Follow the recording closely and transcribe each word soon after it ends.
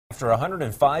After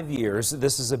 105 years,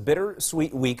 this is a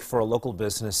bittersweet week for a local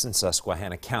business in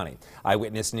Susquehanna County.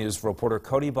 Eyewitness News reporter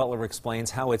Cody Butler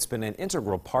explains how it's been an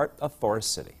integral part of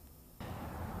Forest City.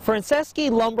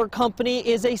 Franceschi Lumber Company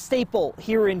is a staple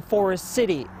here in Forest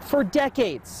City. For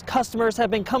decades, customers have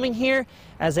been coming here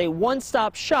as a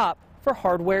one-stop shop for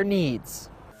hardware needs.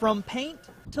 From paint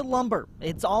to lumber,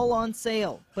 it's all on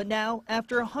sale. But now,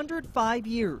 after 105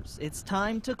 years, it's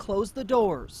time to close the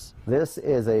doors. This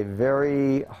is a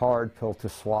very hard pill to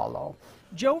swallow.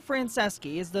 Joe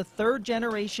Franceschi is the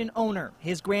third-generation owner.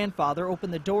 His grandfather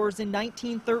opened the doors in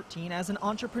 1913 as an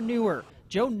entrepreneur.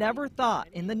 Joe never thought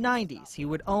in the 90s he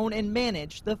would own and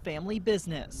manage the family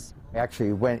business. I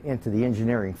actually went into the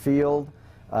engineering field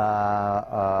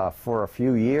for a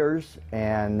few years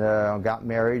and got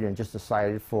married and just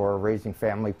decided for raising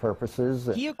family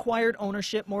purposes. He acquired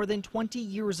ownership more than 20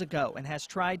 years ago and has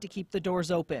tried to keep the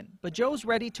doors open. But Joe's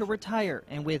ready to retire,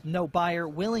 and with no buyer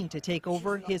willing to take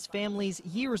over his family's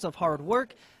years of hard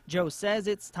work, Joe says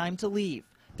it's time to leave.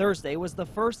 Thursday was the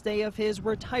first day of his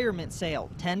retirement sale,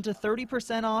 10 to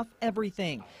 30% off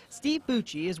everything. Steve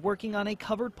Bucci is working on a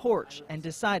covered porch and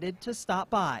decided to stop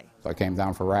by. So I came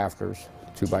down for rafters,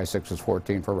 2x6 is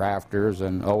 14 for rafters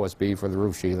and OSB for the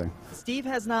roof sheathing. Steve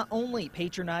has not only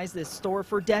patronized this store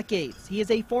for decades, he is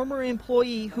a former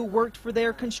employee who worked for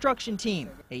their construction team,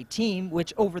 a team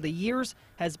which over the years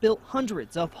has built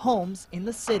hundreds of homes in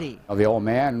the city. The old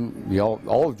man, the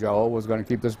old Joe, was going to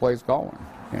keep this place going,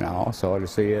 you know, so to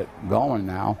see it going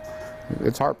now,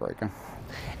 it's heartbreaking.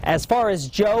 As far as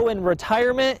Joe and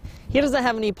retirement, he doesn't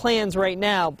have any plans right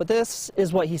now, but this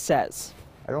is what he says.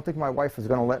 I don't think my wife is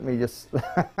going to let me just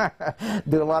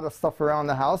do a lot of stuff around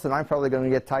the house, and I'm probably going to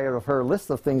get tired of her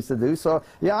list of things to do. So,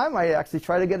 yeah, I might actually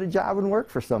try to get a job and work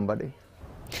for somebody.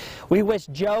 We wish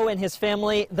Joe and his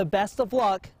family the best of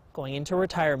luck going into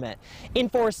retirement. In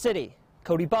Forest City,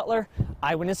 Cody Butler,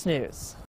 Eyewitness News.